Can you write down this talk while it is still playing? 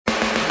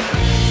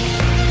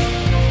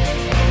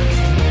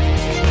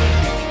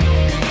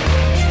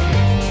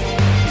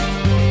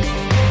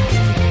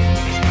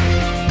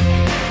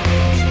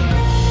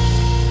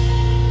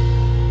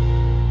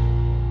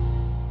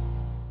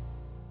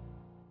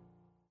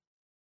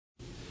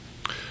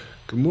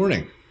Good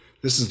morning.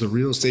 This is the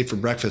Real Estate for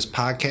Breakfast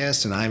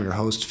podcast, and I'm your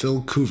host,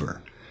 Phil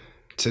Coover.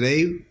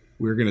 Today,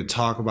 we're going to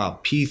talk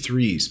about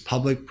P3s,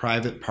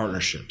 public-private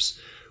partnerships.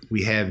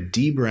 We have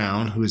Dee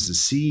Brown, who is the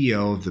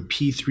CEO of the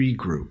P3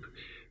 Group.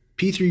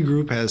 P3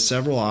 Group has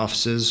several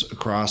offices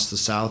across the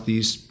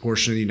southeast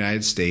portion of the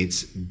United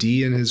States.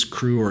 Dee and his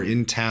crew are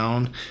in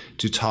town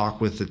to talk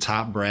with the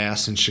top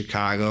brass in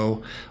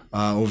Chicago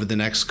over the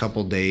next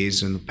couple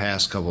days and the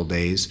past couple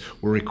days.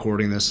 We're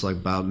recording this like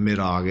about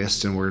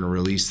mid-August, and we're going to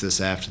release this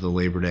after the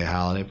Labor Day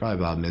holiday, probably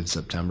about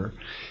mid-September.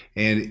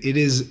 And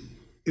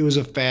it was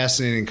a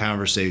fascinating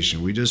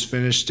conversation. We just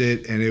finished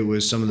it, and it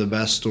was some of the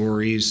best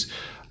stories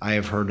I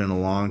have heard in a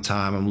long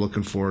time. I'm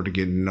looking forward to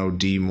getting to know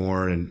Dee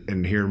more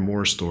and hear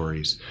more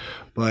stories.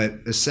 But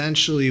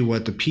essentially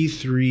what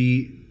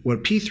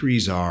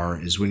P3s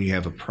are is when you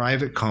have a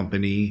private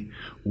company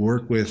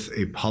work with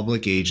a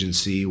public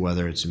agency,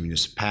 whether it's a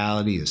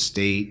municipality, a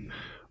state,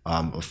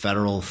 a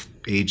federal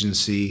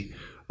agency,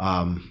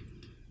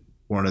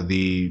 one of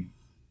the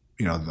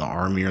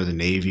Army or the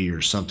Navy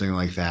or something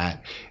like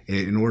that,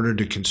 in order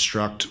to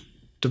construct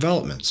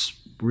developments.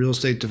 Real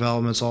estate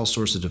developments, all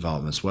sorts of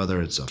developments,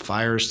 whether it's a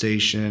fire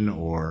station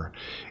or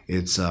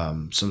it's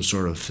some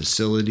sort of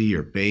facility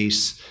or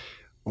base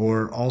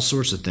or all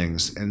sorts of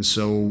things. And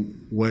so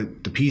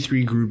what the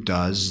P3 Group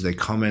does is they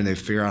come in, they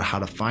figure out how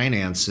to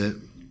finance it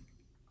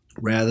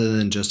rather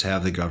than just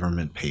have the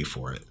government pay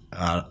for it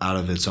out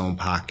of its own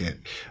pocket.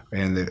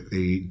 And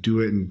they do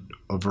it in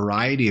a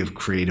variety of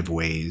creative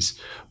ways.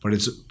 But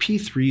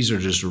P3s are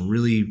just a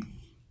really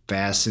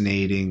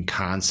fascinating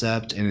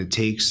concept, and it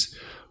takes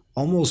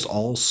almost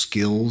all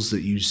skills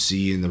that you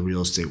see in the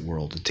real estate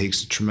world. It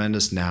takes a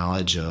tremendous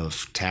knowledge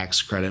of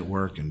tax credit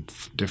work and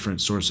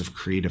different sorts of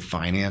creative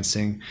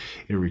financing.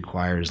 It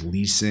requires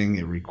leasing.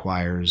 It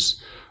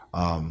requires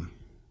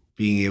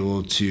being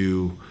able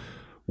to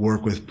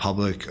work with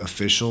public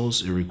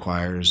officials. It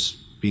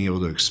requires being able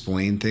to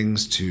explain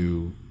things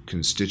to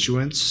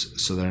constituents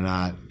so they're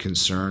not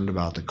concerned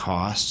about the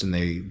cost and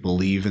they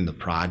believe in the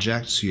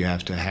project. So you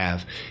have to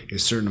have a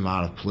certain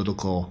amount of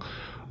political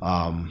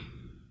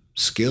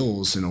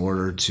skills in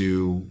order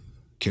to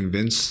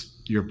convince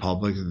your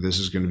public that this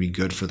is going to be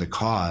good for the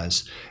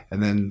cause.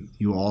 And then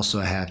you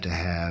also have to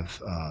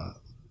have a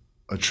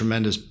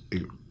tremendous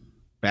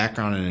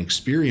background and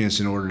experience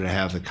in order to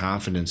have the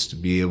confidence to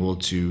be able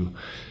to,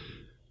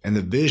 and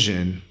the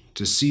vision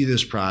to see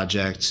this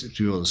project,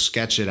 to be able to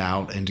sketch it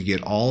out and to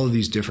get all of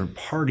these different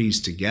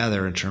parties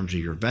together in terms of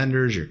your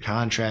vendors, your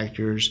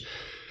contractors,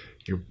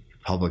 your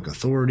public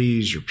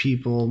authorities, your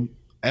people,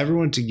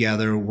 everyone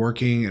together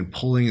working and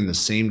pulling in the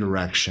same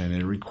direction.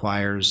 It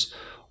requires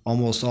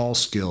almost all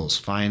skills: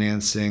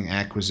 financing,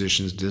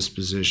 acquisitions,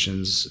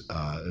 dispositions,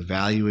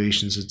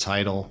 evaluations of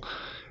title.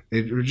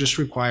 It just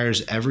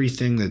requires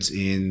everything that's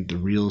in the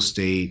real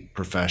estate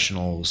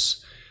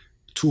professional's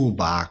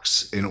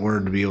toolbox in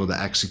order to be able to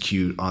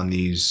execute on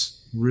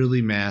these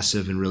really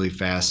massive and really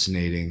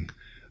fascinating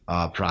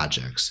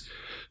projects.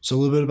 So a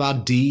little bit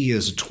about Dee. He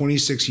has a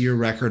 26-year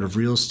record of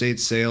real estate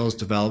sales,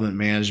 development,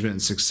 management,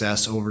 and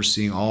success,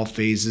 overseeing all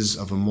phases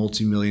of a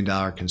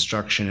multi-million-dollar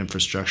construction,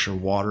 infrastructure,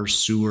 water,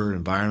 sewer,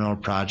 environmental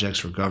projects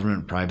for government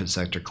and private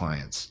sector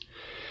clients.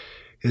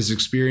 His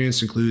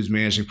experience includes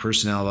managing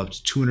personnel of up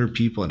to 200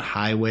 people in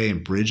highway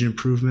and bridge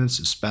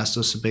improvements,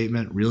 asbestos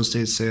abatement, real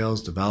estate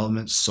sales,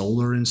 development,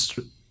 solar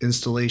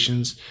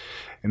installations,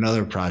 and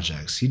other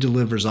projects. He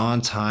delivers on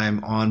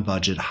time, on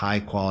budget,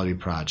 high-quality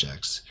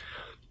projects.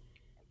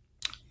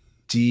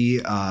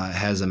 Dee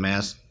has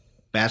a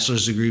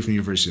bachelor's degree from the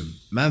University of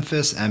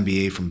Memphis,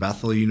 MBA from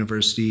Bethel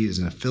University, is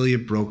an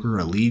affiliate broker,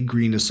 a lead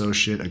green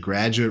associate, a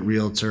graduate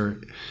realtor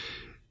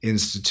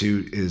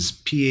institute, is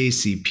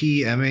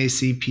PACP,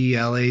 MACP,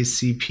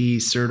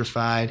 LACP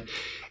certified.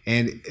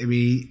 And I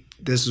mean,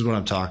 this is what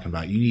I'm talking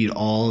about. You need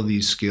all of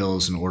these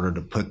skills in order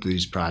to put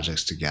these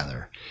projects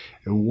together.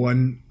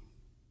 And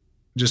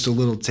just a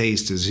little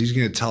taste is he's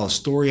going to tell a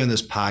story on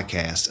this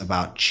podcast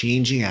about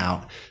changing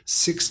out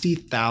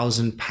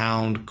 60,000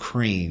 pound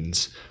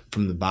cranes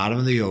from the bottom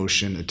of the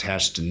ocean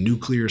attached to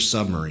nuclear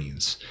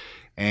submarines.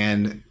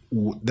 And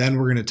then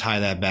we're going to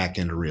tie that back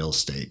into real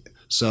estate.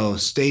 So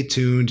stay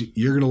tuned.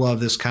 You're going to love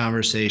this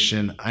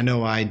conversation. I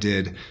know I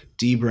did.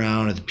 Dee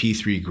Brown at the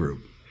P3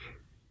 Group.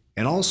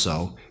 And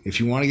also,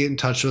 if you want to get in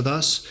touch with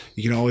us,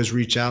 you can always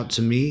reach out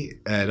to me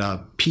at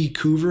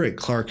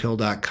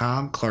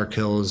pcoover@clarkhill.com. Clark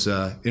Hill is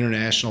an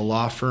international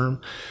law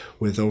firm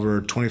with over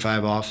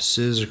 25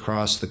 offices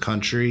across the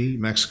country,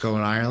 Mexico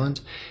and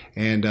Ireland.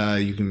 And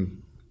you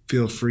can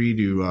feel free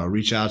to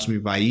reach out to me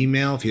by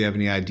email if you have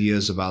any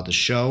ideas about the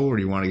show or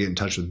you want to get in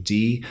touch with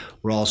Dee.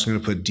 We're also going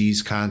to put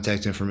Dee's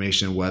contact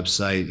information and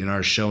website in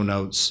our show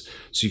notes,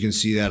 so you can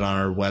see that on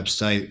our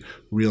website,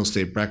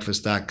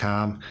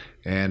 realestatebreakfast.com,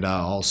 and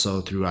also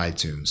through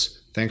iTunes.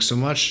 Thanks so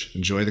much.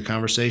 Enjoy the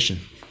conversation.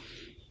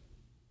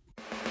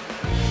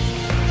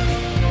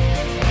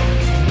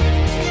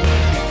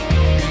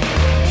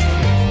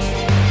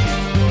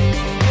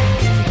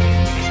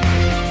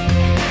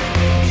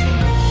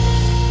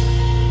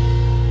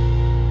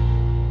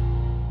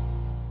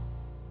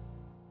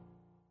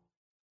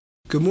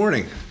 Good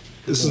morning.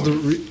 This is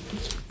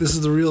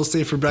the Real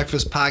Estate for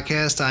Breakfast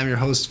podcast. I'm your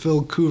host,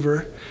 Phil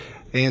Coover,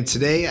 and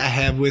today I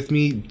have with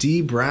me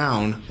Dee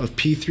Brown of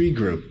P3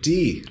 Group.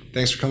 Dee,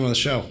 thanks for coming on the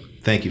show.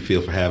 Thank you,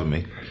 Phil, for having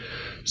me.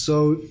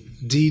 So,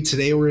 Dee,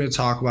 today we're going to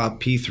talk about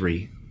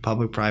P3,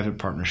 public-private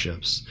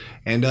partnerships,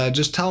 and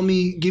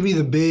give me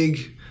the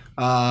big,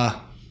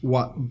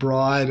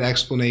 broad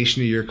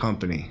explanation of your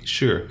company.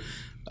 Sure.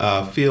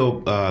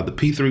 Phil, the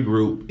P3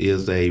 Group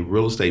is a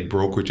real estate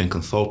brokerage and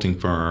consulting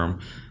firm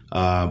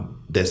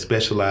that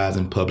specialize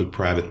in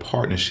public-private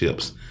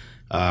partnerships.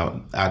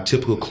 Our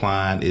typical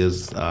client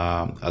is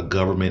a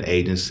government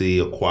agency,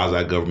 a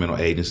quasi-governmental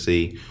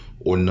agency,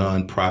 or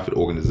nonprofit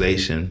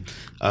organization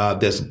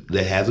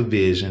that has a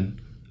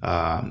vision,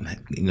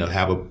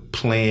 have a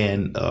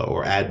plan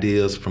or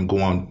ideas from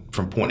going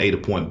from point A to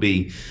point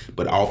B,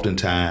 but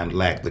oftentimes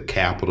lack the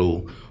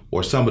capital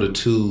or some of the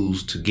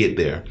tools to get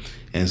there.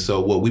 And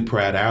so what we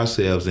pride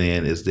ourselves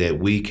in is that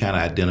we kind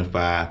of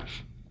identify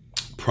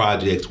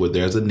projects where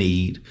there's a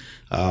need,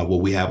 where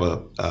we have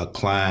a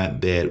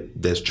client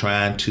that's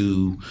trying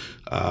to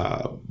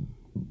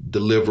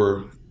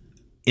deliver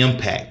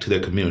impact to their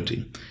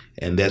community.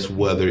 And that's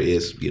whether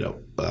it's,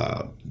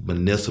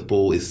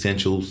 municipal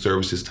essential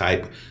services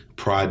type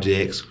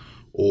projects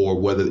or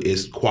whether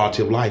it's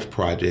quality of life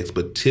projects.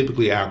 But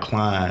typically our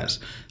clients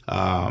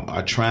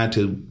are trying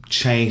to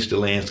change the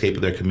landscape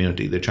of their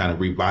community. They're trying to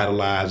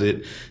revitalize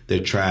it.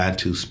 They're trying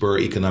to spur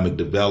economic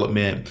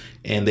development,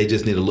 and they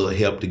just need a little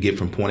help to get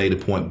from point A to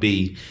point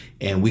B.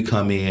 And we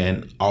come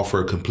in,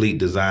 offer a complete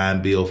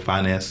design, build,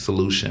 finance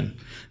solution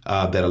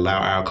that allow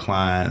our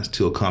clients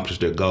to accomplish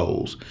their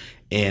goals.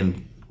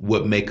 And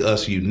what make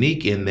us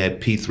unique in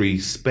that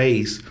P3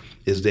 space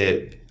is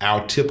that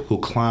our typical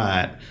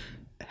client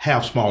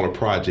have smaller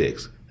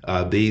projects.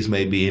 These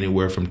may be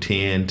anywhere from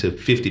 $10 to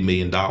 $50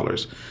 million.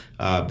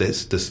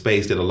 That's the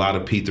space that a lot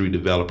of P3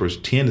 developers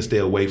tend to stay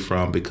away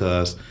from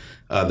because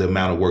the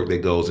amount of work that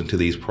goes into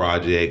these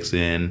projects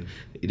and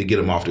to get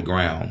them off the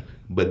ground.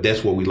 But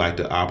that's what we like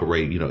to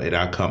operate. At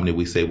our company,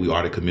 we say we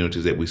are the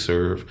communities that we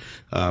serve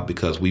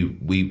because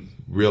we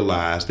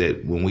realize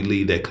that when we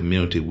leave that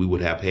community, we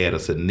would have had a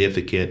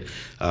significant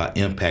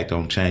impact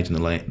on changing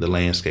the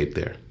landscape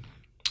there.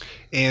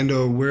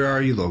 And where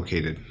are you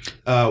located?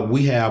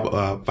 We have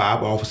 5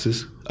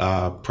 offices,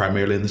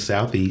 primarily in the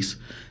Southeast.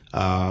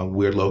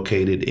 We're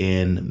located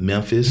in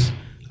Memphis,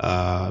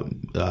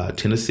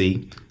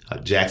 Tennessee,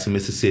 Jackson,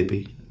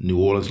 Mississippi, New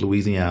Orleans,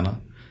 Louisiana,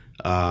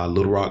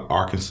 Little Rock,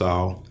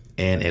 Arkansas,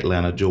 and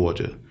Atlanta,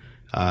 Georgia.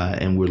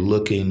 And we're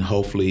looking,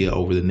 hopefully,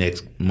 over the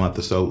next month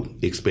or so,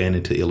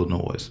 expanding to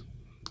Illinois.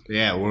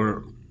 Yeah,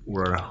 we're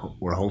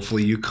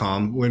hopefully you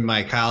come. When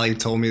my colleague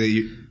told me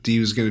that Dee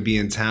was going to be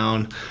in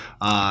town,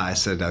 I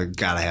said, I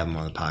got to have him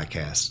on the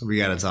podcast. We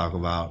got to talk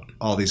about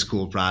all these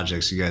cool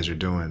projects you guys are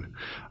doing.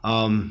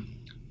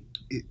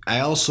 I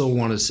also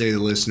want to say to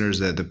the listeners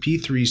that the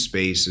P3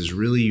 space is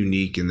really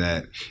unique in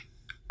that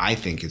I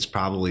think it's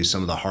probably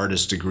some of the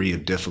hardest degree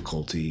of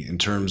difficulty in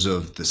terms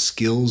of the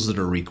skills that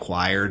are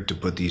required to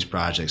put these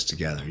projects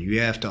together.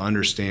 You have to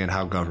understand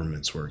how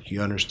governments work.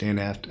 You understand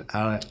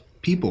how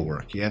people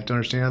work. You have to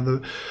understand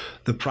how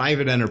the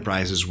private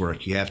enterprises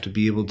work. You have to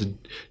be able to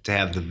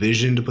have the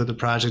vision to put the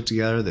project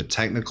together, the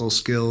technical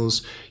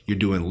skills. You're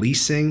doing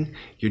leasing.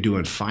 You're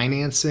doing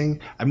financing.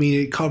 I mean,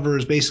 it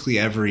covers basically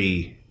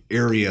every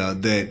area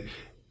that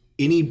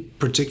any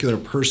particular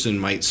person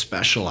might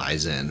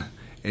specialize in.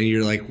 And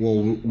you're like,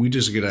 well, we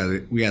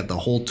got the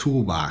whole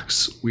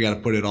toolbox. We got to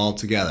put it all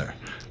together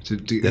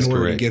in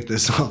order to get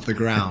this off the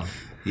ground.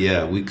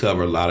 Yeah, we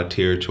cover a lot of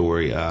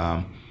territory.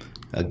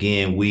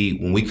 Again,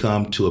 when we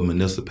come to a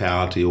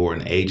municipality or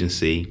an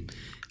agency,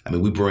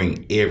 we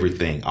bring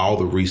everything, all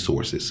the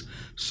resources.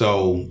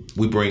 So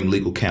we bring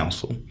legal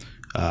counsel.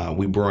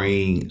 We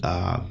bring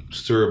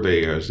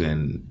surveyors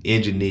and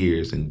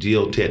engineers and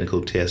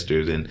geotechnical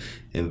testers and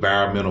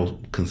environmental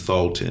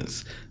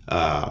consultants,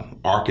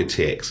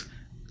 architects,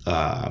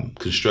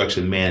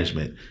 construction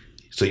management.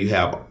 So you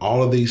have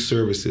all of these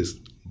services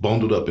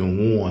bundled up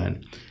in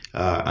one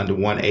under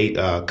one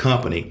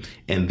company,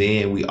 and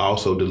then we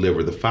also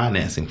deliver the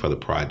financing for the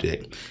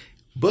project.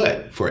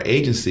 But for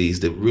agencies,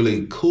 the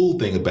really cool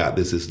thing about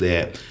this is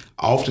that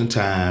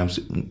oftentimes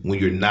when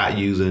you're not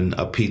using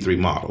a P3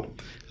 model,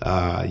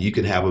 you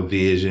can have a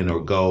vision or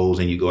goals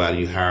and you go out and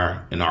you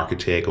hire an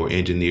architect or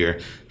engineer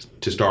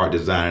to start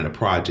designing a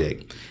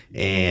project.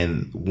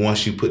 And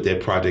once you put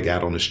that project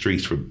out on the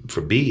streets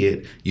for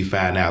bid, you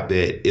find out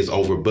that it's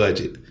over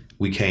budget.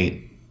 We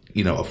can't,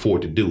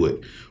 afford to do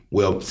it.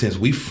 Well, since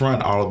we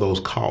front all of those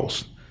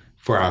costs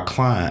for our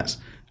clients,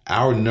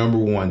 our number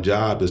one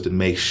job is to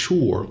make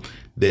sure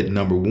that,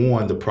 number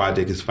one, the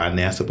project is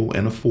financeable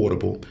and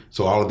affordable.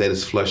 So all of that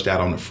is flushed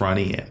out on the front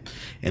end.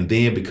 And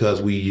then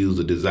because we use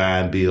a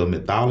design build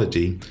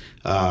methodology,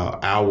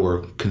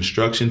 our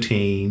construction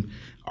team,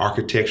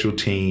 architectural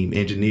team,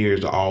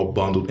 engineers are all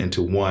bundled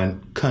into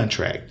one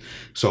contract.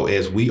 So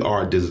as we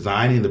are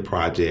designing the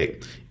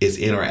project, it's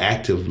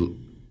interactive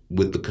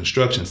with the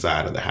construction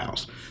side of the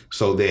house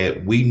so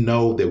that we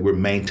know that we're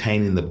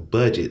maintaining the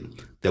budget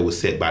that was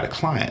set by the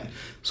client.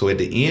 So at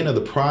the end of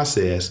the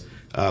process,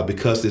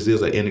 because this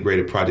is an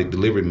integrated project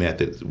delivery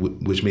method,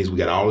 which means we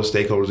got all the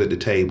stakeholders at the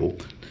table,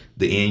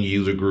 the end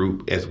user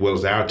group, as well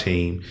as our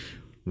team,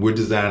 we're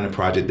designing a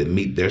project that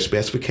meet their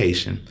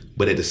specification,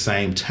 but at the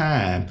same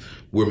time,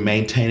 we're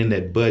maintaining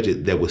that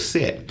budget that was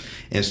set.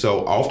 And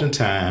so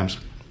oftentimes,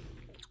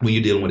 when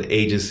you're dealing with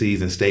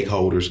agencies and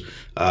stakeholders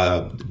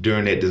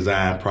during that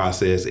design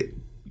process,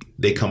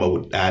 they come up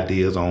with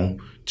ideas on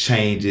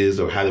changes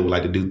or how they would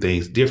like to do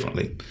things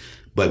differently.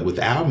 But with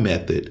our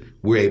method,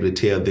 we're able to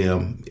tell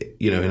them,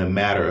 in a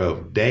matter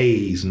of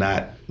days,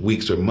 not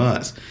weeks or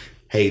months,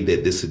 hey,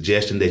 that the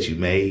suggestion that you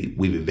made,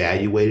 we've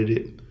evaluated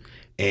it.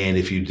 And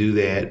if you do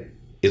that,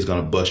 it's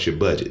going to bust your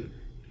budget.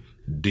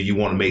 Do you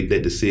want to make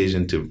that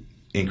decision to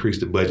increase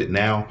the budget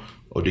now,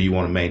 or do you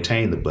want to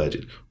maintain the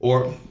budget?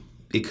 Or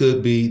it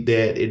could be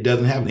that it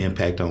doesn't have an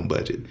impact on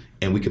budget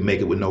and we can make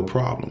it with no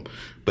problem.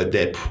 But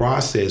that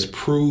process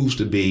proves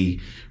to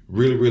be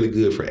really, really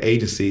good for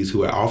agencies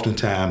who are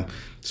oftentimes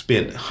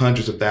spent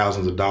hundreds of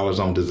thousands of dollars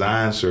on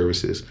design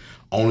services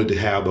only to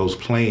have those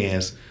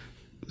plans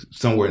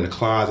somewhere in the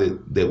closet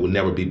that will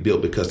never be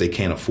built because they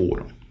can't afford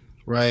them.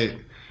 Right.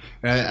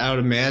 And I would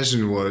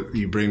imagine what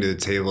you bring to the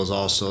table is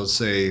also, let's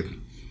say,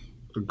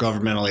 a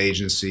governmental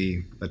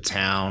agency, a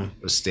town,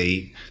 a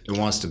state that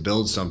wants to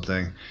build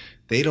something.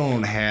 They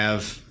don't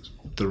have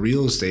the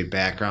real estate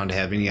background to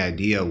have any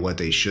idea what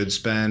they should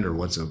spend or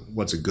what's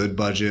a good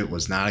budget,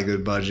 what's not a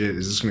good budget.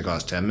 Is this going to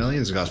cost $10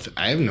 million? Is it cost?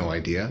 I have no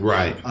idea.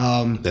 Right.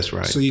 That's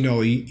right. So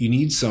you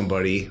need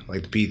somebody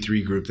like the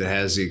P3 group that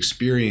has the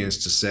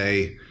experience to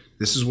say,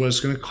 this is what it's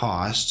going to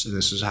cost, and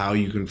this is how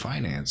you can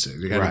finance it.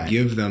 You got to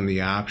give them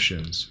the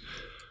options.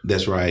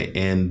 That's right,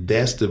 and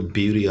that's the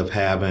beauty of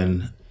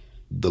having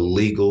the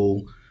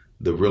legal,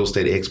 the real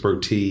estate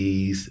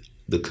expertise,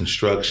 the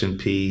construction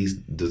piece,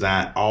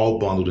 design, all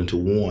bundled into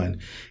one.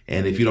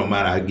 And if you don't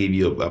mind, I'll give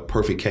you a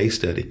perfect case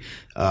study.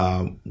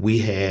 We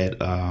had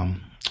a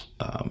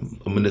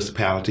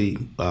municipality,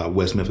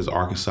 West Memphis,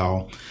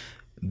 Arkansas,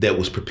 that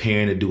was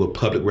preparing to do a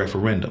public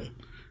referendum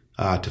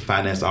to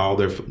finance all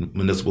their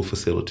municipal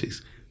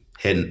facilities.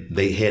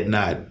 They had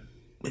not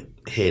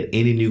had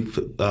any new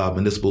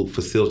municipal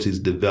facilities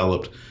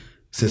developed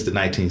since the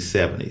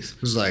 1970s.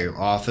 This is like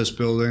office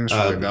buildings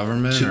for the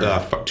government?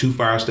 Two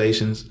fire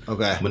stations,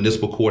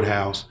 municipal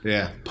courthouse,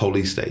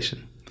 police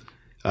station.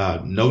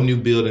 No new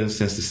buildings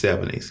since the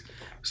 70s.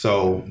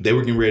 So they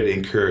were getting ready to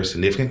incur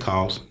significant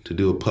costs to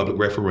do a public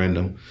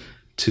referendum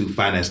to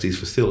finance these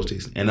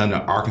facilities. And under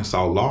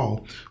Arkansas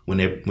law, when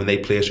they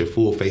pledge their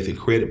full faith and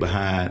credit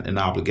behind an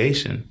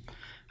obligation,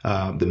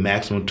 the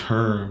maximum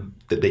term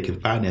that they can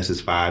finance is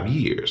 5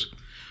 years.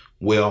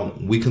 Well,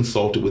 we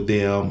consulted with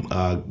them,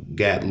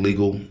 got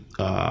legal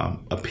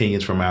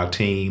opinions from our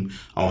team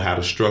on how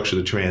to structure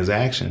the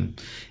transaction,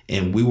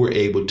 and we were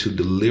able to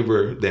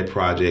deliver that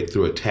project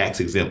through a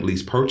tax-exempt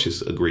lease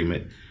purchase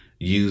agreement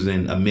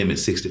using Amendment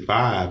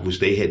 65, which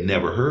they had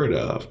never heard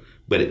of,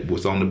 but it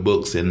was on the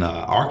books in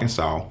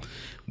Arkansas.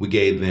 We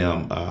gave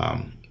them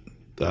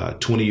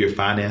 20-year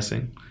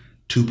financing,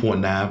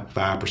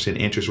 2.95%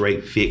 interest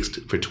rate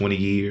fixed for 20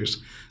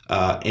 years.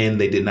 And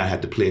they did not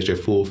have to pledge their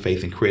full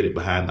faith and credit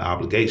behind the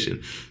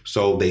obligation.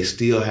 So they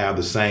still have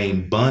the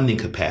same bonding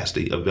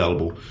capacity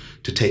available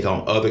to take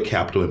on other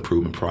capital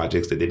improvement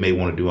projects that they may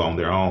want to do on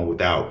their own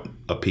without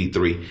a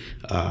P3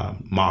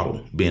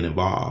 model being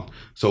involved.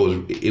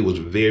 So it was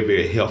very,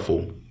 very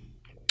helpful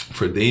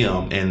for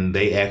them. And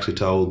they actually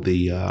told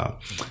the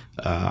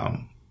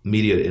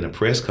media in a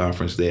press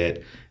conference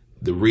that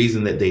the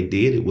reason that they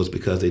did it was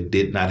because they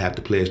did not have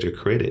to pledge their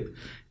credit,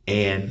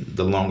 and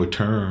the longer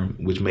term,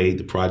 which made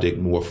the project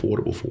more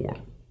affordable for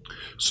them.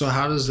 So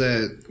how does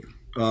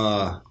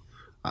that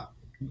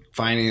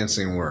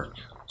financing work?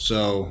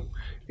 So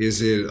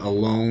is it a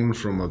loan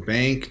from a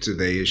bank? Do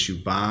they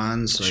issue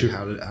bonds? Like, sure.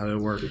 How did it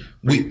work?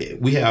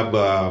 We have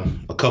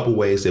a couple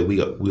ways that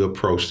we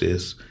approach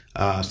this.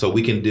 So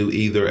we can do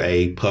either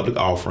a public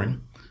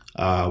offering,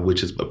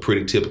 which is a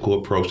pretty typical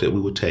approach that we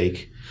would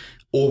take,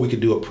 or we could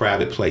do a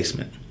private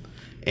placement.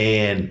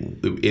 And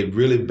it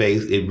really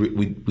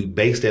we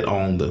base that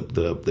on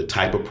the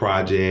type of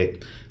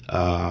project,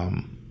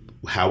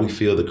 how we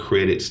feel the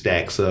credit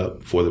stacks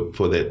up for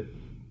that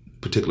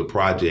particular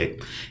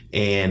project,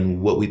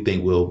 and what we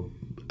think will,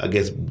 I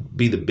guess,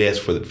 be the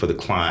best for the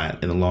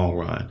client in the long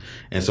run.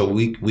 And so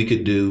we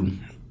could do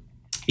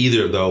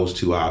either of those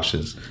two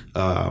options,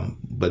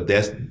 but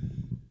that's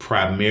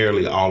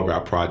primarily all of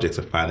our projects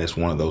are financed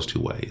one of those two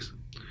ways.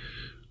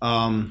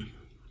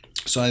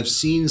 So I've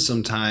seen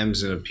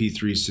sometimes in a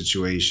P3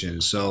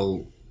 situation,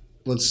 so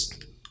let's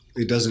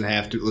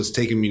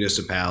take a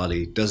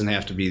municipality, it doesn't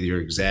have to be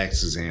your exact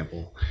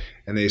example,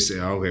 and they say,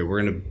 okay,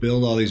 we're going to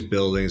build all these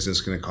buildings, and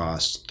it's going to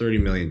cost $30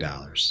 million.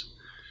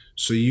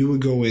 So you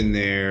would go in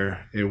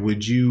there, and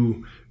would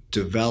you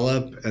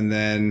develop, and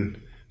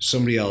then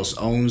somebody else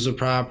owns the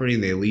property,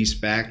 and they lease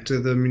back to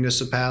the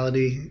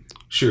municipality?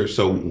 Sure.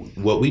 So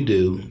what we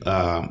do,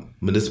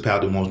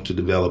 municipality wants to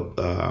develop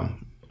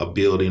a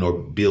building or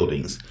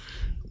buildings.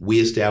 We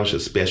establish a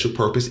special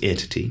purpose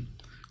entity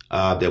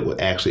that will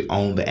actually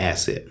own the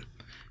asset.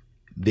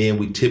 Then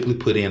we typically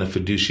put in a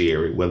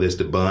fiduciary, whether it's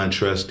the bond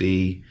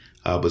trustee,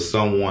 but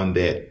someone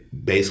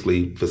that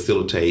basically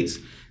facilitates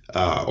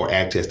or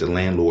acts as the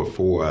landlord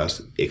for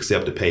us,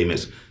 accept the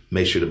payments,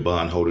 make sure the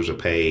bondholders are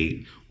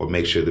paid, or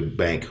make sure the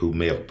bank who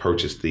may have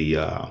purchased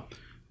the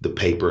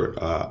paper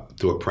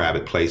through a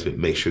private placement,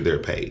 make sure they're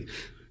paid.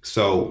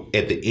 So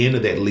at the end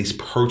of that lease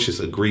purchase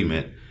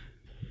agreement,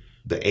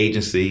 the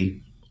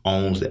agency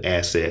owns the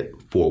asset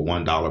for a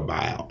 $1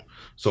 buyout.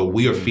 So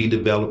we are fee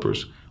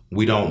developers.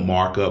 We don't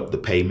mark up the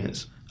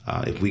payments.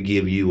 If we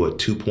give you a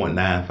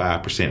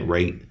 2.95%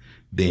 rate,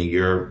 then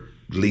your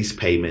lease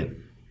payment,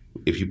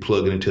 if you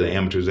plug it into the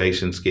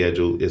amortization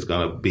schedule, is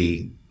going to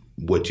be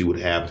what you would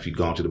have if you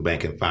gone to the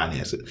bank and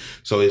finance it.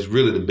 So it's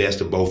really the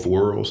best of both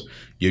worlds.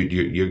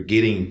 You're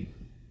getting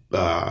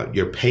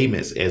your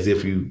payments as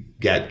if you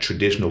got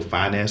traditional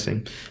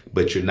financing,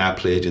 but you're not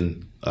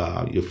pledging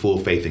your full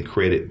faith and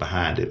credit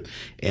behind it.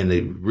 And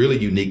the really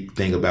unique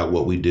thing about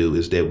what we do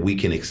is that we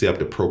can accept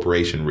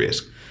appropriation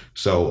risk.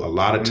 So a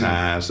lot of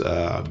times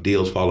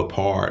deals fall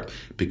apart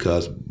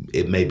because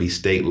it may be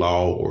state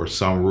law or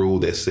some rule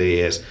that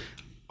says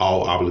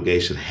all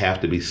obligations have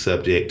to be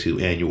subject to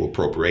annual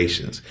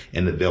appropriations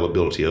and the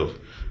availability of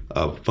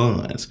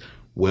funds.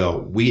 Well,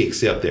 we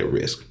accept that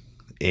risk,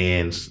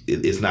 and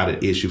it's not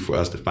an issue for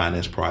us to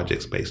finance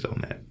projects based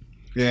on that.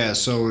 Yeah,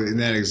 so in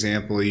that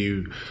example,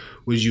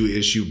 would you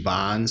issue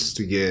bonds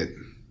to get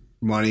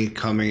money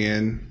coming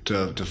in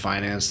to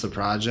finance the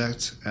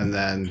project? And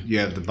then you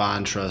have the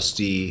bond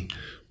trustee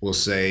will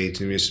say to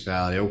the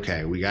municipality,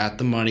 okay, we got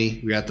the money,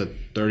 we got the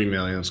 30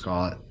 million, let's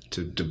call it,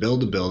 to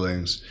build the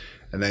buildings.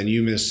 And then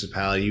you,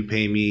 municipality, you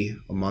pay me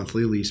a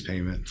monthly lease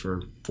payment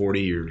for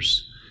 40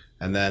 years.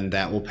 And then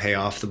that will pay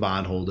off the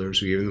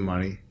bondholders. We give them the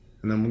money,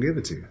 and then we'll give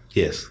it to you.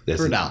 Yes.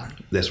 For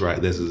 $1. That's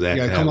right. That's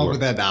exactly you got to come up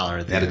with that dollar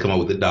at the end. Got to come up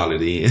with the dollar at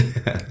the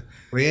end.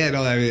 Well, yeah,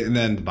 no, I mean, and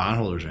then the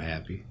bondholders are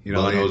happy.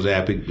 Bondholders are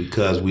happy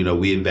because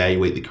we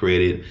evaluate the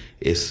credit.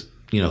 It's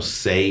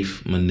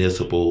safe,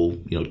 municipal,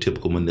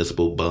 typical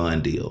municipal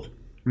bond deal.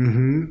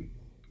 Mm-hmm.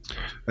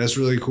 That's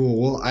really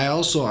cool. Well, I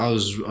was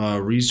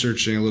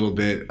researching a little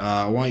bit.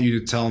 I want you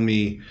to tell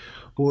me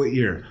what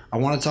year. I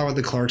want to talk about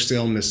the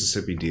Clarksdale,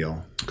 Mississippi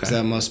deal, because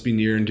that must be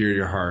near and dear to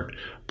your heart.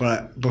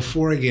 But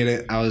before I get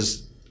it,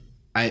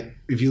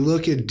 if you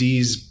look at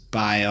Dee's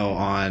bio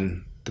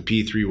on the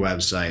P3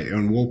 website,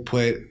 and we'll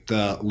put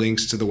the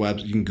links to the web.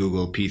 You can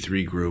Google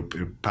P3 Group;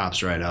 it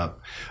pops right up.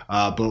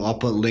 But I'll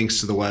put links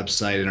to the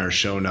website in our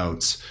show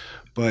notes.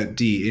 But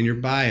Dee, in your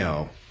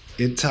bio,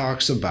 it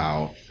talks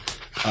about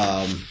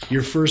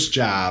your first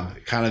job,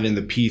 kind of in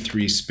the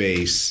P3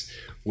 space,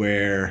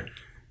 where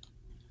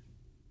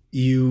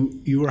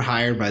you were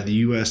hired by the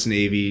U.S.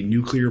 Navy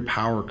Nuclear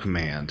Power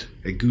Command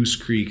at Goose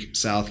Creek,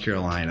 South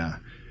Carolina,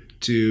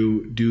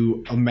 to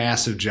do a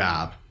massive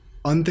job.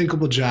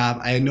 Unthinkable job.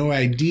 I had no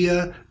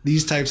idea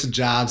these types of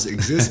jobs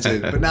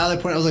existed. But now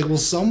that point, I was like, well,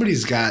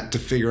 somebody's got to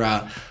figure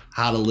out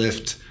how to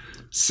lift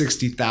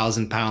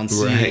 60,000 pound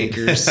sea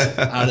anchors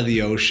out of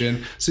the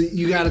ocean. So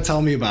you got to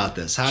tell me about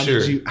this. How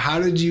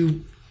did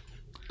you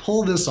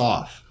pull this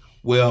off?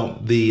 Well,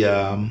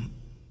 the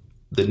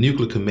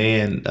Nuclear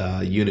Command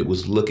unit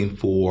was looking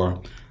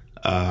for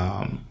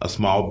a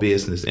small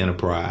business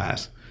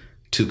enterprise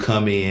to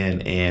come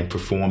in and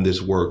perform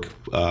this work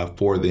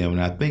for them.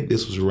 And I think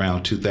this was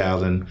around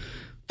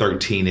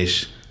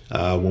 2013-ish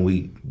when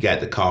we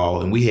got the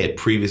call. And we had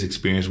previous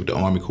experience with the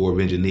Army Corps of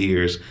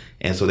Engineers.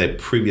 And so that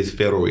previous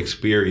federal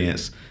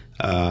experience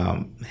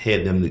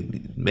made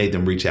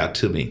them reach out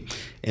to me.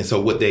 And so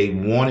what they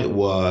wanted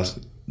was,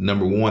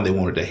 number one, they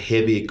wanted a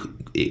heavy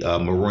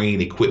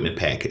marine equipment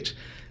package.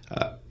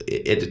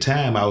 At the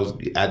time, I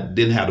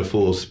didn't have the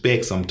full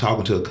specs. I'm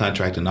talking to a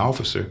contracting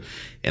officer,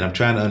 and I'm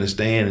trying to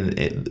understand.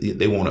 And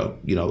they want a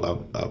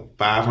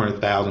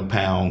 500,000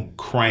 pound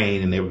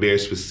crane, and they're very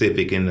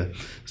specific in the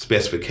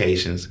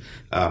specifications,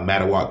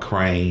 Matawatt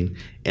crane,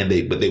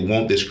 but they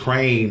want this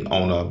crane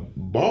on a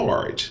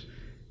barge.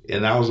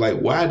 And I was like,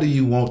 why do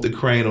you want the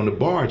crane on the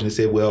barge? And they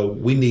said, well,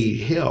 we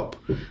need help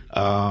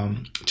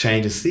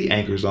changing sea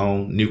anchors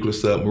on nuclear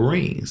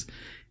submarines,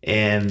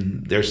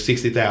 and they're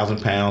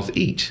 60,000 pounds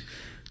each.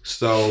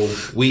 So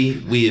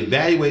we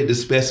evaluated the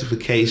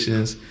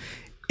specifications,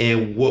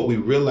 and what we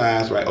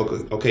realized, right,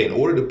 okay, in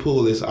order to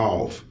pull this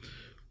off,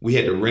 we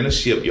had to rent a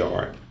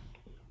shipyard.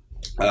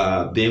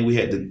 Then we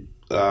had to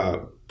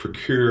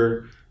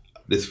procure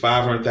this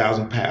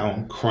 500,000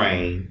 pound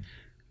crane,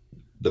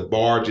 the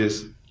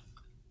barges,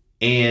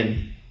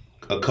 and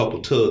a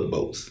couple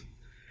tugboats.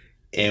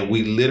 And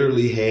we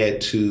literally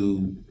had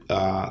to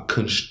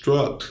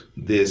construct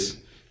this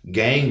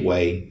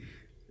gangway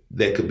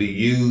that could be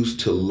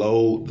used to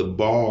load the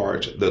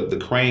barge, the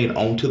crane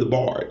onto the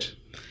barge.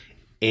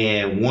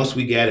 And once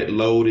we got it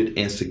loaded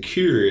and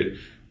secured,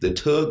 the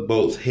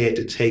tugboats had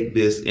to take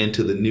this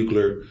into the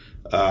nuclear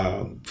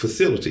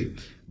facility.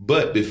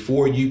 But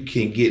before you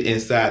can get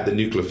inside the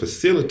nuclear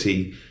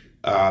facility,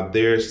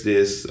 there's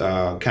this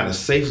kind of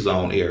safe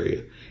zone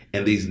area.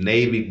 And these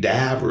Navy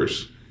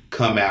divers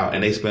come out,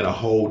 and they spend a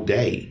whole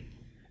day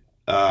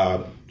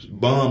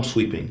bomb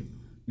sweeping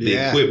the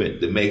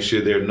equipment to make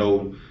sure there are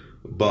no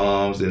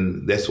bombs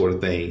and that sort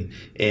of thing.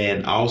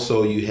 And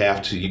also you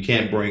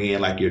can't bring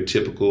in like your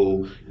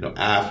typical,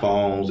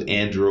 iPhones,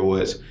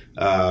 Androids.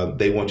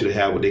 They want you to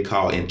have what they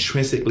call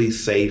intrinsically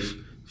safe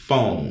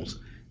phones.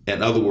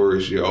 In other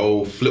words, your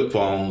old flip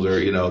phones or,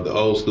 the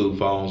old school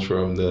phones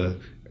from the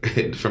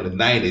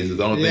 90s is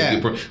the only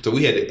thing. So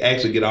we had to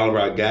actually get all of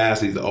our guys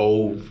these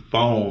old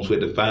phones. We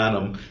had to find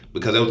them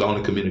because that was the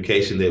only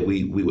communication that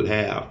we would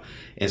have.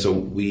 And so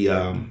we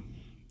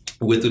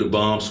went through the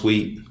bomb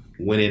sweep,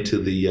 went into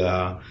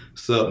the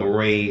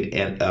submarine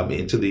and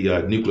into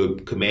the nuclear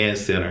command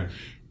center.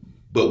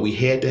 But we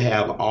had to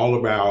have all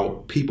of our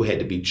people had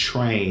to be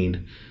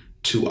trained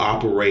to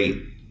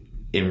operate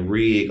and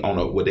rig on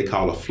what they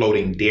call a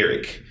floating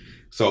derrick.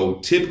 So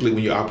typically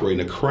when you're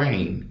operating a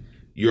crane,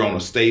 you're on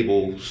a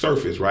stable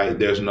surface, right?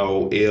 There's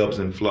no ebbs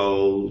and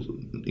flows,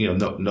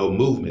 no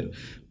movement.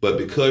 But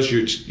because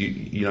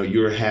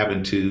you're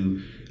having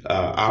to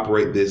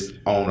operate this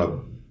on a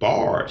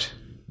barge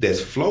that's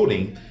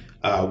floating,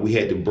 we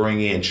had to bring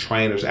in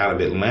trainers out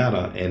of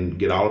Atlanta and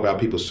get all of our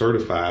people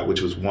certified, which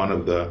was one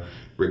of the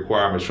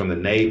requirements from the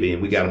Navy.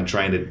 And we got them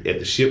trained at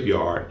the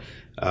shipyard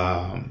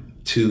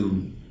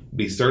to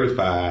be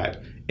certified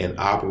in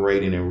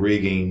operating and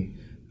rigging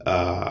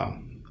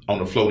on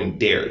a floating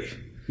derrick.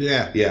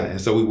 Yeah. Yeah. And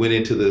so we went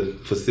into the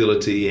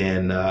facility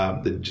and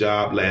the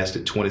job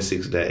lasted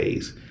 26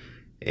 days.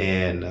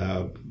 And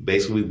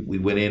basically we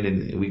went in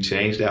and we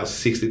changed out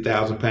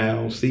 60,000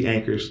 pound sea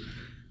anchors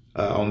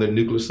on the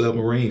nuclear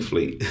submarine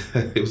fleet.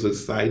 It was an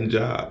exciting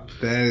job.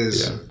 That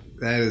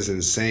is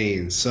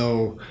insane.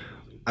 So,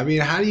 how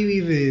do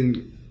you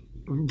even...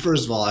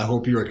 First of all, I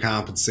hope you were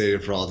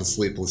compensated for all the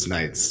sleepless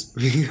nights.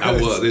 I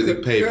was. They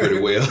paid pretty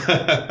well.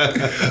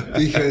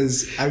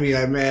 Because, I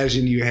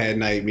imagine you had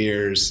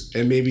nightmares,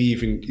 and maybe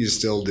even you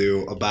still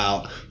do,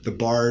 about the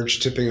barge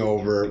tipping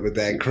over with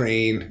that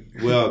crane.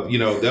 Well,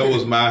 that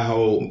was my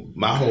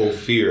whole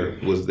fear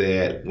was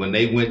that when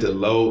they went to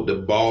load the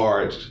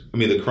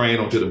crane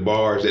onto the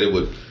barge, that it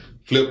would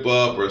flip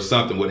up or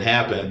something would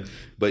happen.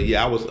 But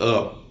yeah, I was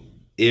up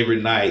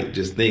every night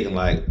just thinking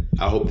like,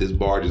 I hope this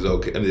barge is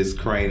okay. This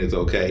crane is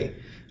okay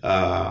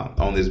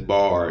on this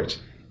barge.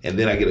 And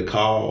then I get a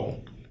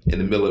call in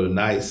the middle of the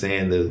night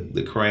saying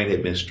the crane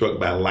had been struck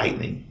by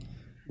lightning.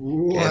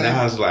 What? And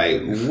I was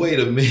like, wait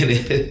a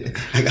minute.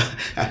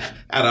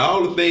 Out of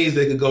all the things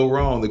that could go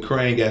wrong, the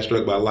crane got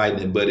struck by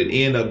lightning, but it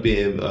ended up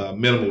being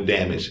minimal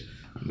damage,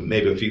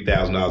 maybe a few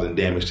 $1,000s in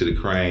damage to the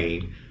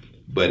crane.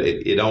 But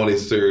it only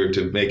served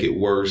to make it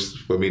worse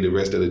for me the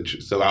rest of the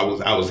trip. So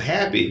I was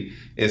happy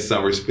in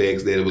some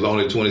respects that it was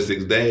only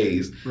 26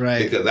 days.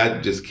 Right. Because I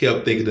just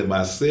kept thinking to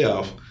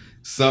myself,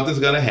 something's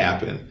going to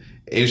happen.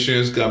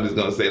 Insurance company's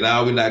going to say,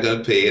 no, we're not going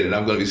to pay it. And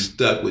I'm going to be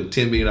stuck with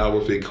 $10 million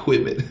worth of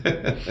equipment.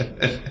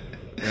 That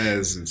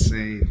is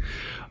insane.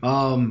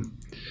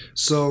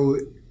 So,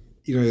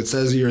 it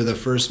says you're the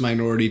first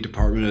minority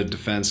Department of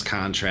Defense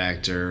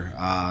contractor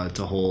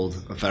to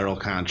hold a federal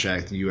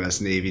contract, the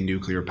U.S. Navy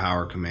Nuclear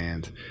Power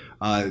Command.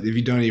 Have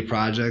you done any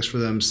projects for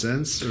them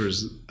since?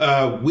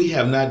 We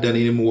have not done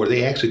any more.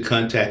 They actually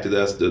contacted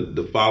us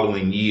the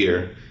following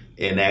year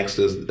and asked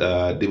us,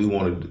 did we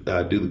want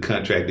to do the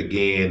contract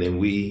again? And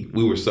we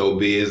were so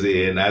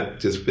busy, and I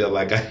just felt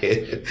like I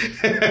had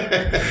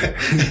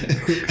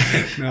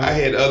I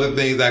had other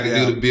things I could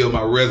do to build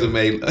my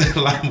resume a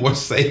lot more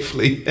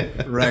safely.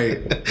 Right.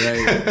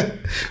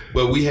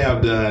 But we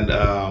have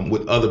done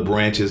with other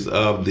branches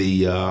of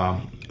the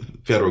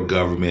federal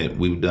government.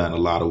 We've done a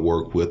lot of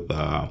work with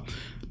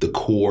the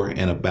Corps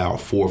in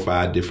about 4 or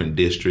 5 different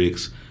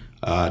districts,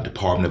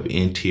 Department of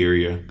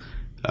Interior,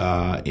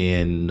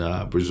 in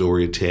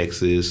Brazoria,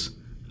 Texas.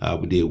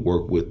 We did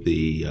work with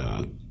the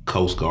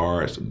Coast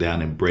Guards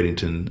down in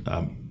Bradenton,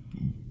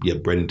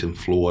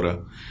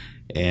 Florida.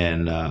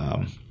 And,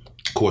 of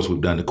course,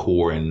 we've done the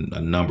Corps in a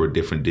number of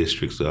different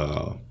districts,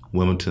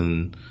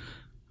 Wilmington,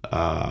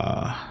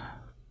 Cairo,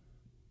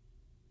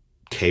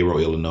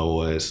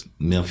 Illinois,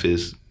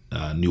 Memphis,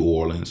 New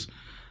Orleans.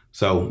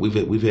 So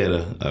we've had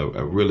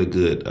a really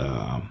good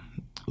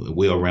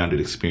well-rounded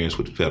experience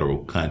with federal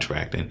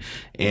contracting.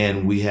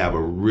 And we have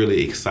a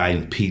really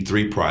exciting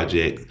P3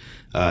 project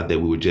that we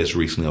were just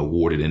recently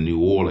awarded in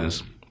New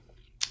Orleans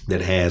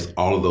that has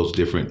all of those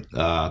different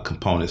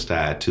components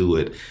tied to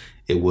it.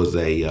 It was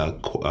a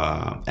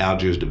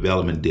Algiers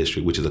Development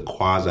District, which is a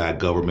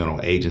quasi-governmental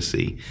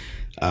agency.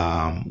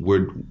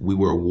 We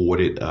were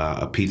awarded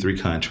a P3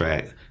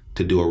 contract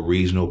to do a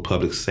regional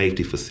public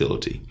safety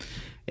facility.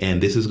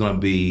 And this is going to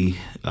be,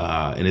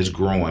 and it's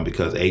growing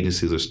because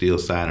agencies are still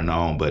signing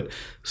on, but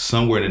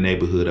somewhere in the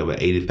neighborhood of an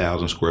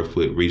 80,000 square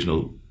foot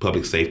regional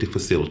public safety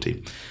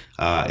facility.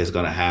 It's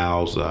going to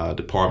house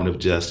Department of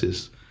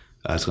Justice.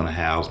 It's going to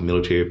house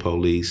military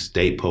police,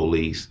 state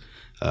police,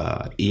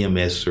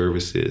 EMS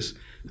services.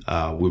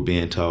 We're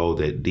being told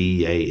that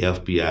DEA,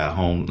 FBI,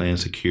 Homeland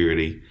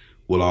Security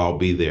will all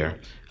be there.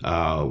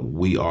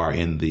 We are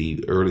in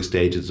the early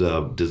stages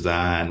of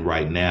design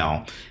right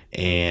now,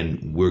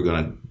 and we're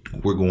going to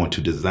we're going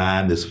to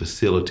design this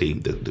facility,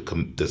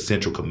 the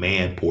central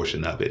command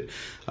portion of it.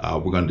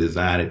 We're going to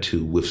design it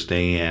to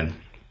withstand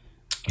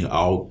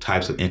all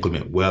types of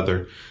inclement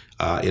weather.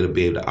 It'll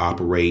be able to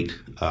operate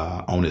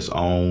on its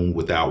own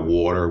without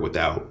water,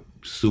 without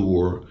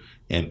sewer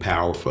and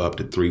power for up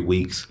to 3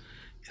 weeks.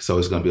 So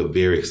it's going to be a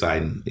very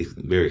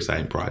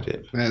exciting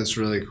project. That's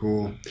really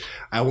cool.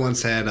 I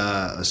once had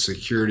a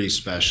security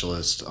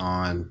specialist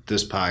on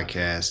this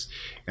podcast,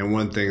 and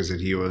one of the things that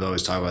he would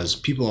always talk about is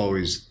people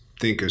always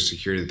think of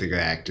security, think of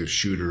active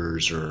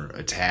shooters or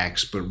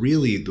attacks, but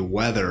really the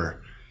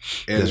weather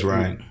and, That's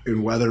right.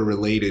 and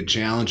weather-related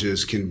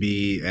challenges can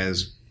be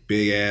as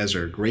big as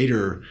or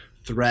greater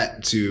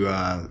threat to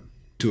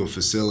a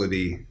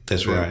facility.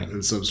 That's right.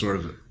 Than some sort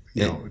of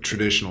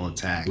traditional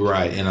attack.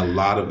 Right, and a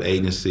lot of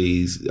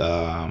agencies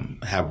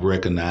have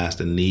recognized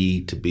the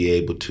need to be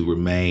able to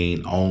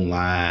remain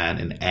online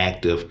and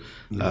active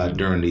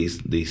during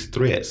these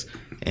threats,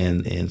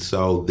 and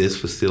so this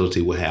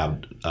facility will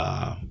have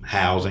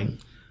housing.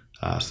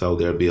 So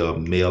there'll be a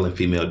male and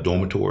female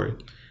dormitory.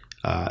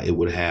 It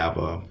would have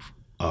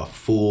a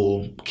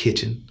full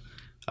kitchen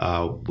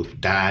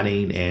with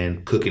dining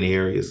and cooking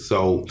areas.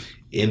 So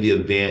in the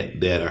event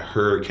that a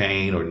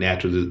hurricane or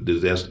natural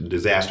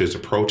disaster is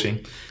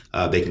approaching,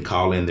 they can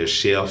call in their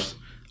chefs.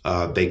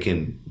 They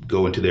can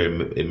go into their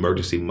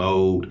emergency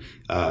mode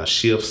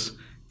shifts,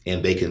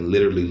 and they can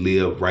literally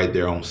live right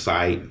there on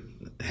site,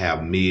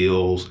 have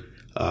meals,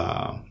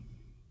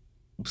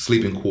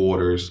 sleeping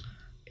quarters,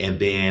 and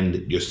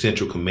then your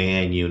central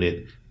command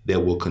unit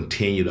that will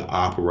continue to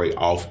operate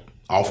off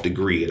the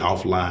grid,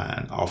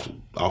 offline,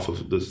 off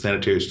of the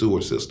sanitary sewer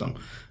system.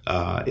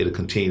 It'll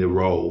continue to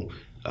roll.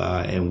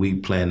 And we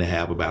plan to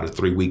have about a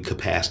 3-week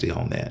capacity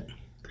on that.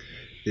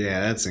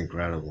 Yeah, that's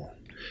incredible.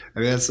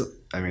 This is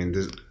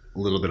a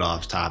little bit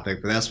off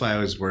topic, but that's why I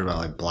always worry about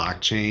like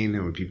blockchain.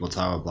 And when people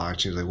talk about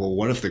blockchain, it's like, well,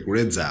 what if the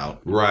grid's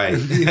out? Right.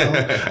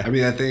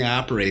 That thing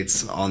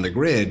operates on the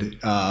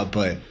grid,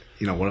 but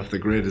what if the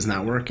grid is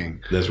not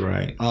working? That's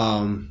right.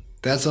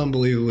 That's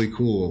unbelievably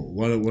cool.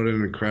 What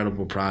an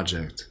incredible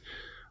project.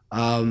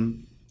 Tell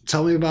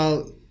me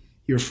about.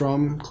 You're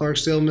from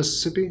Clarksdale,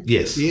 Mississippi?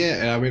 Yes.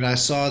 Yeah, I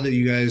saw that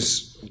you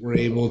guys were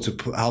able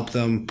to help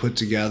them put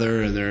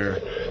together and their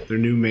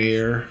new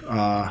mayor,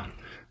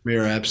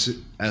 Mayor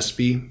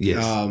Espy.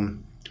 Yes.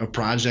 A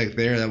project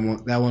there.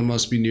 That one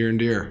must be near and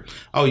dear.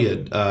 Oh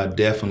yeah,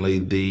 definitely.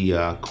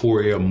 The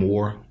Corey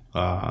Moore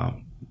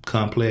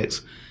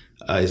complex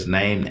is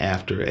named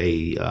after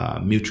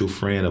a mutual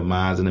friend of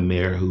mine and the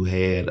mayor who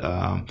had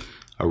a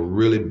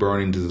really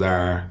burning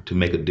desire to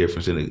make a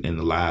difference in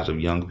the lives of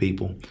young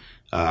people.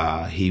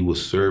 He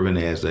was serving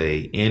as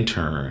an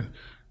intern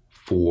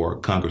for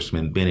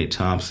Congressman Benny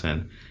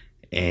Thompson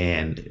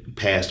and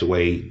passed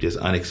away just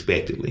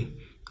unexpectedly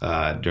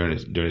during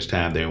his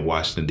time there in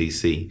Washington,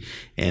 D.C.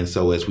 And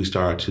so as we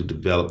started to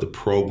develop the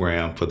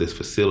program for this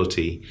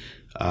facility,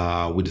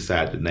 we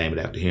decided to name it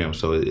after him.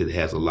 So it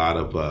has a lot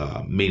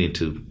of meaning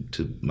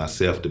to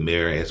myself, the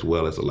mayor, as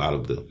well as a lot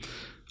of the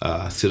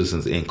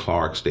citizens in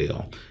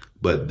Clarksdale.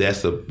 But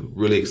that's a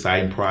really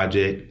exciting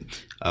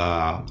project.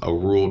 A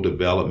rural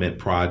development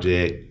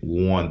project,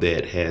 one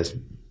that has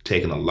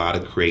taken a lot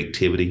of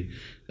creativity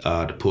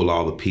to pull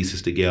all the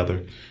pieces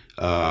together.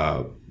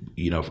 From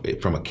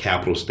a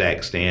capital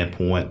stack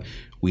standpoint,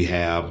 we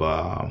have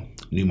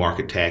new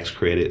market tax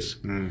credits,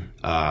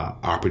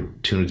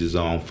 opportunity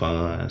zone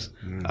funds.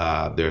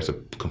 There's a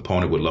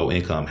component with low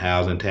income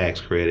housing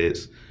tax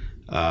credits.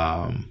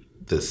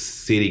 The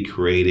city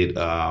created,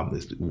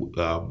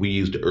 we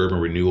use the urban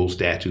renewal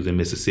statutes in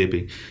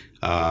Mississippi.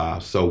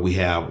 So we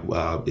have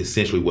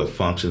essentially what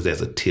functions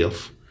as a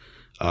TIF,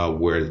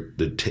 where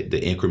the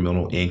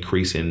incremental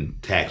increase in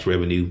tax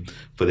revenue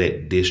for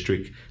that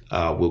district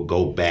will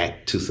go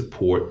back to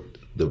support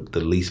the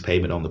lease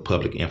payment on the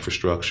public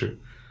infrastructure.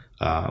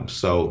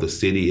 So the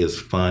city is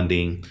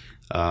funding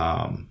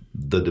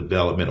the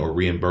development or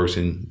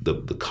reimbursing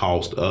the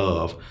cost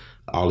of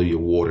all of your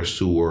water,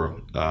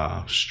 sewer,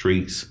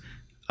 streets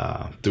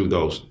through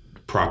those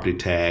property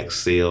tax,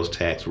 sales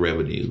tax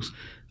revenues.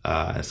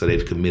 And so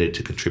they've committed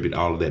to contribute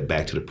all of that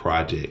back to the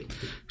project.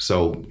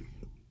 So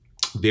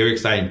very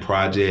exciting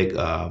project,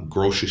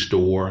 grocery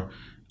store,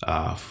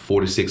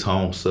 46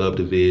 home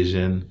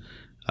subdivision,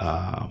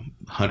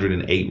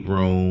 108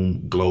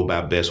 room Globe by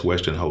Best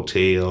Western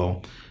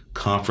Hotel,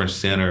 conference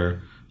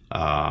center,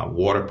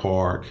 water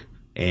park,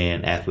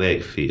 and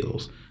athletic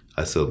fields.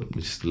 So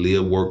it's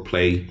live, work,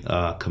 play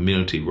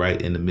community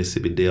right in the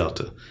Mississippi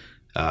Delta.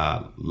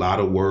 A lot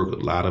of work, a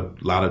lot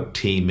of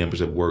team members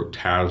have worked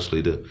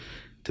tirelessly to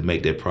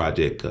make that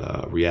project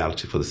a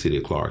reality for the city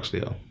of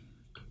Clarksdale.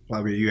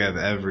 Well, you have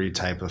every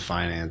type of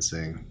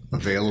financing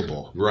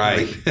available.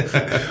 Right.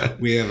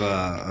 We have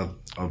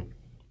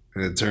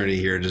an attorney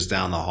here just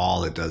down the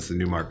hall that does the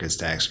new markets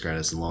tax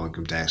credits and low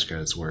income tax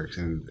credits work,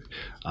 and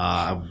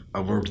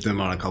I've worked with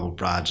them on a couple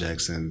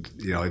projects, and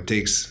it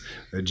takes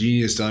a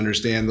genius to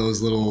understand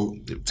those little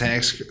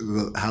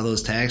how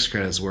those tax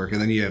credits work,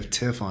 and then you have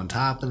TIF on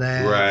top of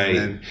that. Right.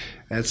 And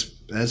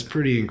that's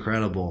pretty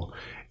incredible.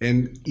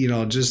 And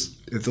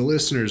just if the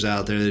listeners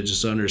out there, they're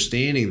just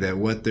understanding that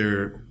what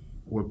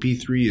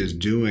P3 is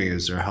doing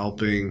is they're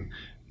helping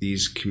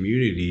these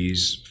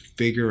communities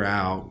figure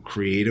out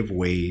creative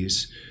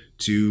ways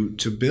to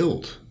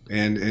build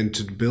and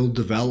to build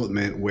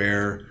development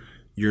where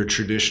your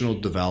traditional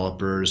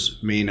developers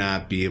may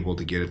not be able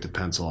to get it to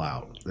pencil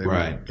out. They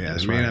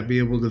may not be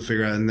able to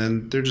figure out, and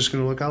then they're just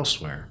going to look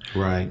elsewhere.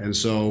 Right. And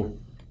so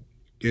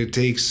it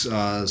takes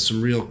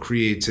some real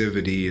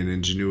creativity and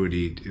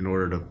ingenuity in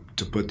order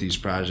to put these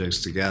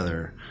projects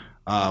together.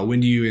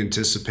 When do you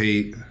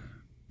anticipate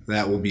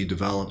that will be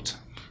developed?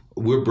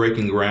 We're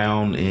breaking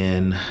ground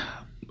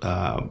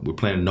we're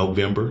planning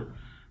November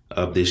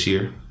of this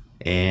year,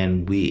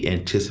 and we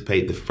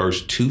anticipate the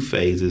first 2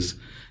 phases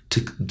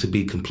to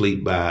be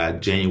complete by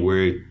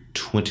January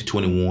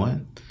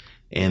 2021.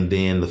 And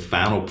then the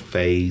final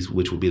phase,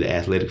 which will be the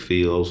athletic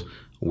fields,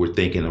 we're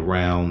thinking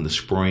around the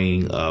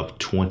spring of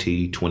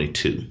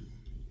 2022.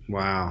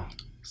 Wow.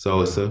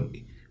 So it's a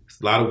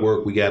lot of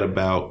work. We got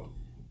about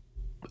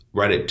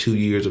right at 2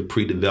 years of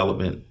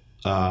pre-development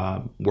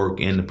work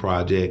in the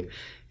project,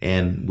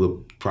 and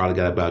we'll probably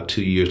got about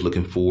 2 years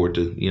looking forward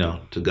to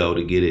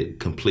get it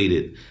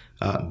completed.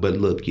 But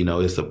look,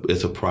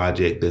 it's a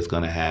project that's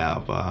going to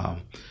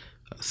have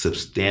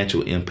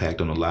substantial impact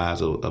on the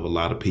lives of a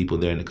lot of people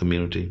there in the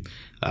community.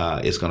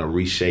 It's going to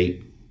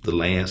reshape the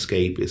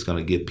landscape. It's going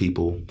to give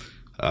people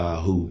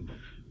who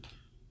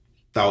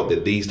thought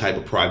that these type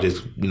of projects,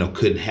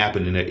 couldn't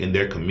happen in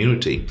their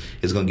community.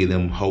 It's going to give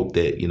them hope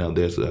that,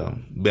 there's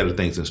better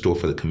things in store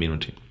for the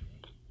community.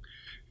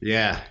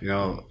 Yeah,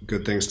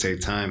 good things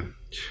take time.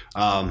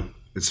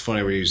 It's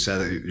funny when you said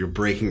that you're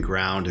breaking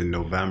ground in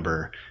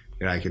November.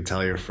 I can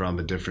tell you're from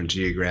a different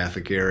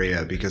geographic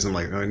area because I'm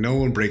like, no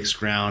one breaks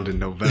ground in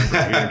November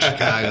here in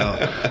Chicago.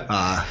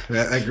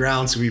 That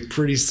ground's gonna be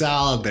pretty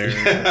solid there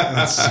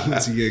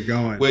once you get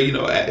going.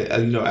 Well,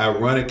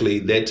 ironically,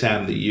 that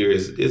time of the year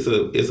it's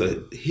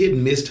a hit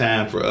and miss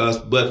time for us,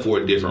 but for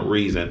a different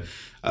reason.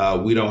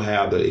 We don't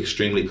have the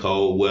extremely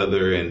cold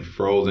weather and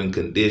frozen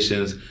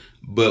conditions,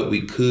 but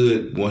we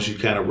could, once you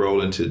kind of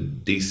roll into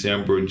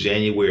December,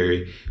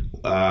 January,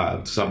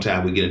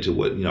 sometime we get into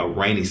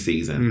rainy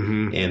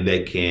season, and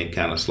that can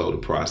kind of slow the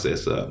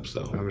process up.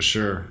 So I'm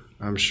sure.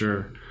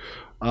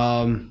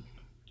 Can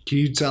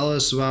you tell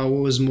us about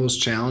what was the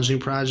most challenging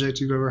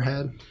project you've ever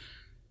had?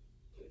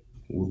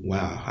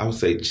 Wow, I would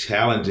say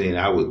challenging.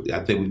 I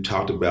think we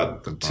talked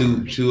about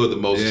two of the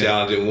most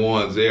challenging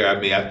ones there.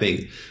 I mean, I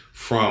think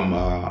from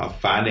a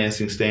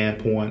financing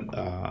standpoint,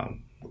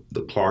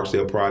 the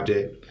Clarksdale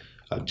project,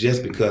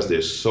 just because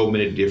there's so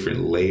many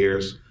different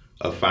layers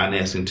of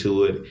financing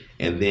to it,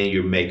 and then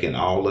you're making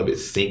all of it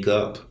sync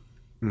up,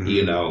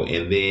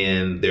 and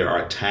then there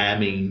are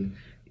timing,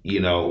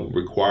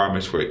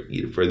 requirements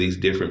for these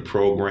different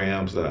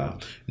programs.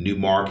 New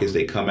markets,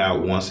 they come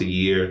out once a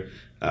year.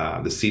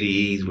 The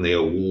CDEs, when they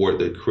award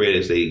the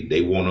credits,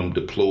 they want them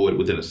deployed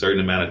within a certain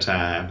amount of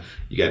time.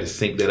 You got to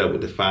sync that up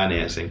with the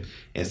financing.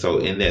 And so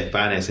in that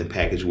financing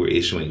package, we're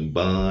issuing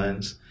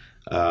bonds.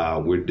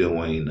 We're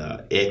doing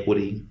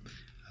equity.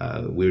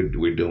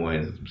 We're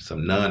doing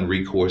some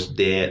non-recourse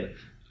debt.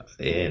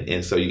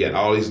 And so you got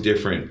all these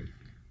different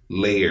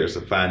layers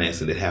of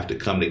financing that have to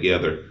come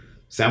together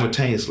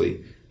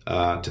simultaneously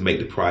to make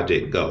the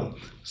project go.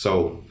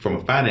 So from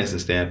a financing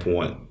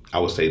standpoint, I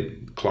would say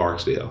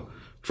Clarksdale.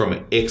 From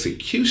an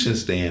execution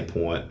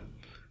standpoint,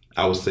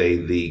 I would say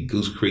the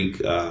Goose Creek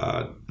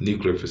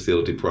nuclear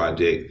facility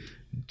project,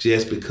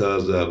 just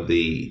because of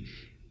the,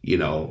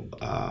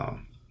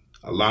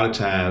 a lot of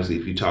times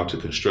if you talk to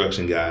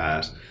construction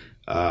guys,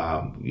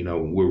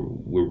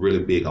 we're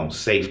really big on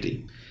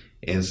safety.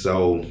 And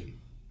so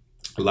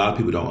a lot of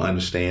people don't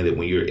understand that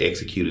when you're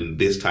executing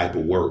this type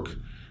of work,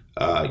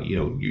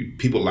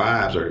 people's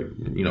lives are,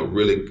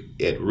 really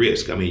at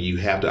risk. I mean, you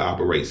have to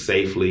operate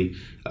safely.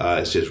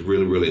 It's just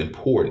really, really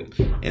important.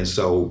 And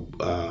so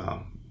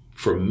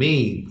for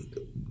me,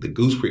 the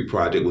Goose Creek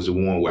project was the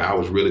one where I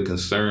was really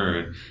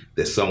concerned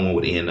that someone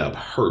would end up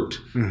hurt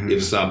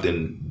if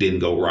something didn't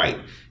go right.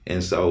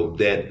 And so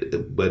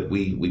but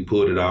we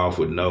pulled it off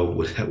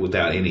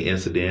without any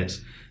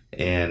incidents.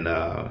 And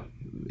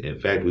in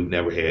fact, we've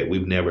never had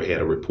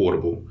a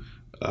reportable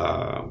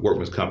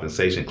workman's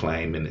compensation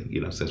claim,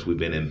 and since we've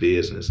been in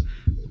business.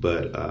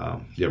 But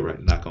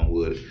knock on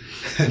wood.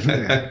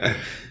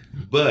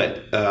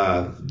 But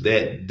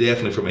that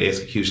definitely, from an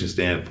execution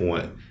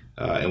standpoint,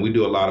 and we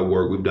do a lot of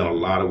work. We've done a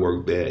lot of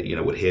work that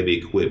with heavy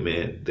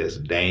equipment that's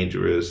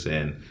dangerous,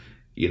 and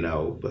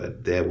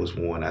but that was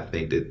one I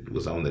think that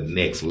was on the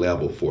next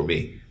level for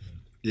me.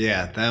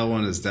 Yeah, that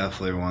one is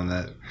definitely one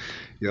that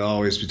you'll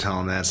always be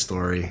telling that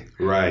story.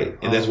 Right.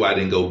 And that's why I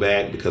didn't go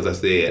back, because I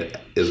said,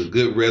 as a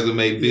good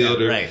resume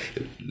builder,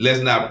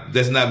 let's not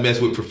mess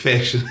with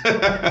perfection.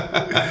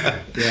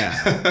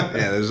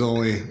 There's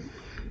only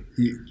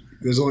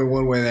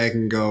one way that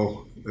can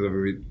go.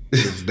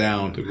 It's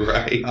down.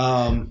 Right.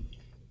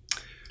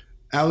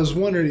 I was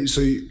wondering,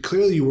 so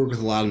clearly you work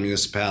with a lot of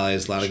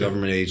municipalities, a lot of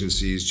government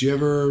agencies. Do you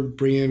ever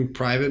bring in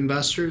private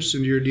investors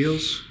into your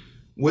deals?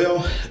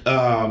 Well,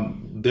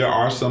 there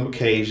are some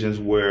occasions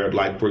where,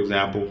 like, for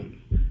example,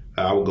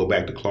 I will go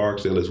back to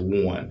Clarksdale as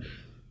one.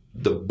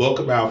 The bulk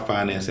of our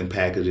financing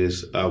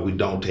packages, we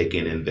don't take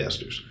in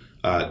investors.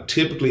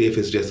 Typically, if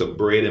it's just a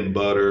bread and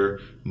butter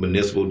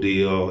municipal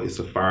deal, it's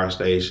a fire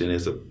station,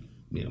 it's a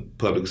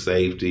public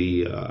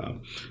safety.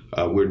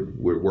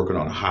 We're working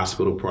on a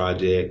hospital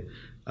project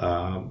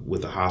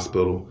with a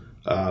hospital.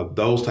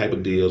 Those type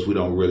of deals, we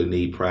don't really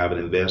need private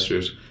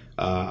investors.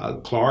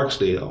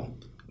 Clarksdale,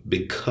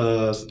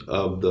 because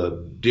of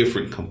the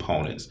different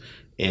components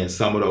and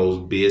some of those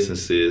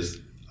businesses,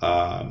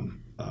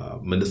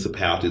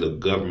 municipalities or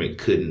government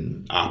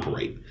couldn't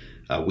operate.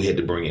 We had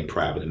to bring in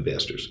private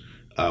investors.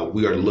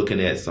 We are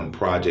looking at some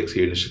projects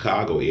here in the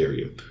Chicago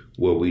area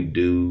where we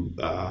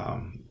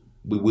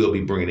will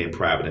be bringing in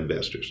private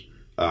investors,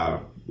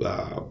 or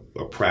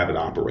private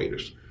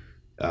operators.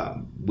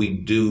 We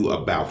do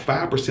about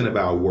 5% of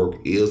our work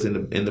is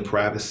in the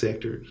private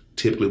sector,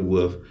 typically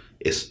with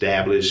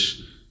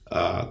established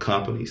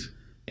companies.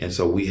 And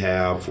so we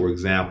have, for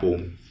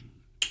example,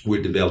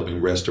 we're developing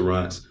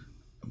restaurants,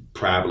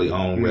 privately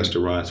owned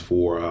restaurants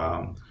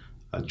for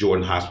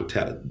Jordan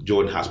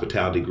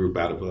Hospitality Group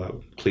out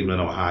of Cleveland,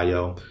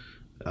 Ohio.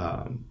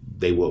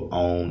 They will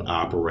own,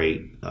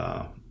 operate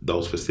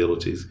those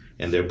facilities,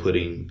 and they're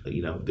putting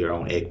their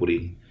own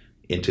equity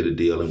into the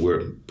deal, and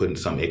we're putting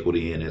some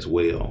equity in as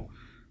well.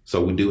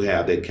 So we do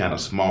have that kind of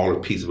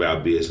smaller piece of our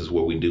business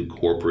where we do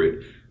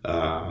corporate,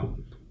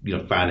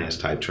 finance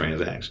type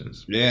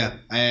transactions. Yeah,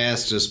 I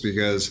asked just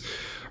because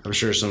I'm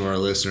sure some of our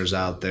listeners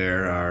out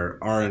there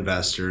are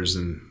investors,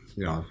 and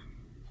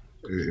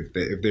if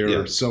they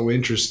were so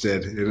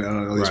interested in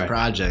all these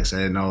projects, I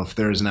didn't know if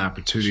there's an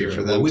opportunity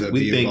for them to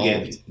be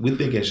involved. We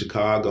think in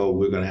Chicago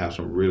we're going to have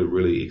some really,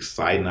 really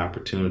exciting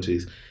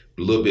opportunities.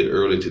 A little bit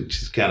early to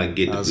just kind of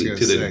get to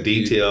the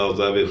details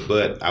of it,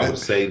 but I would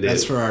say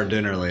that's for our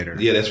dinner later.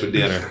 Yeah, that's for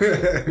dinner.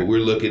 But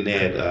we're looking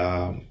at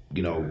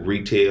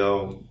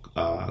retail,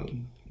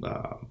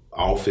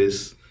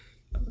 office,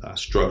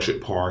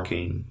 structured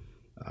parking,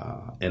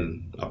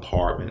 and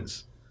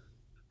apartments,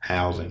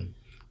 housing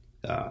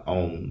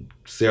on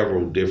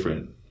several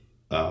different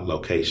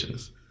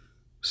locations.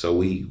 So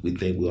we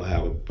think we'll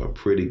have a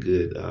pretty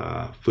good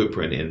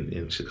footprint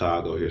in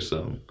Chicago here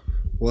soon.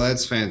 Well,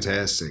 that's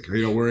fantastic.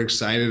 We're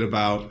excited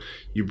about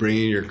you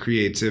bringing your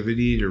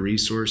creativity, your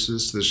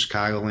resources to the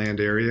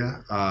Chicagoland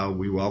area.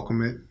 We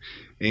welcome it,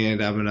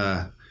 and I'm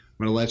gonna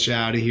let you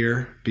out of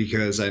here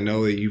because I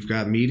know that you've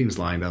got meetings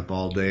lined up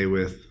all day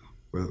with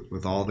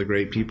all the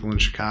great people in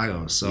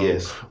Chicago. So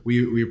yes.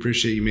 we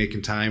appreciate you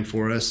making time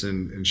for us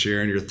and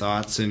sharing your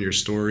thoughts and your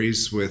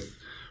stories with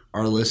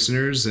our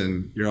listeners.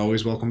 And you're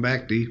always welcome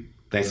back, Dee.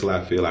 Thanks a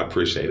lot, Phil. I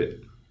appreciate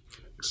it.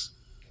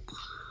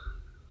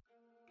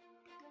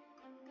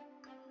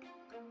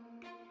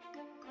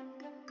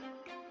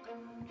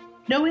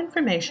 No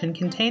information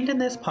contained in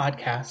this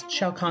podcast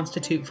shall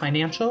constitute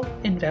financial,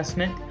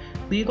 investment,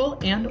 legal,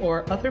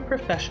 and/or other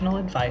professional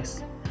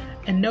advice,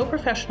 and no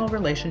professional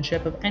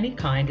relationship of any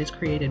kind is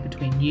created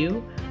between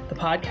you, the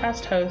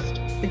podcast host,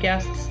 the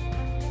guests,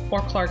 or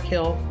Clark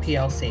Hill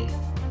PLC.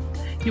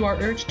 You are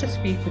urged to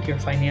speak with your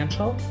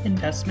financial,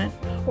 investment,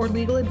 or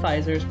legal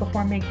advisors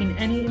before making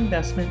any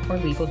investment or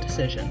legal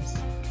decisions.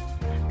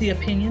 The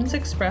opinions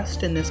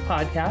expressed in this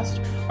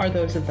podcast are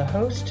those of the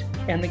host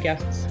and the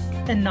guests,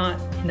 and not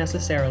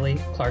necessarily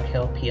Clark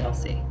Hill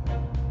PLC.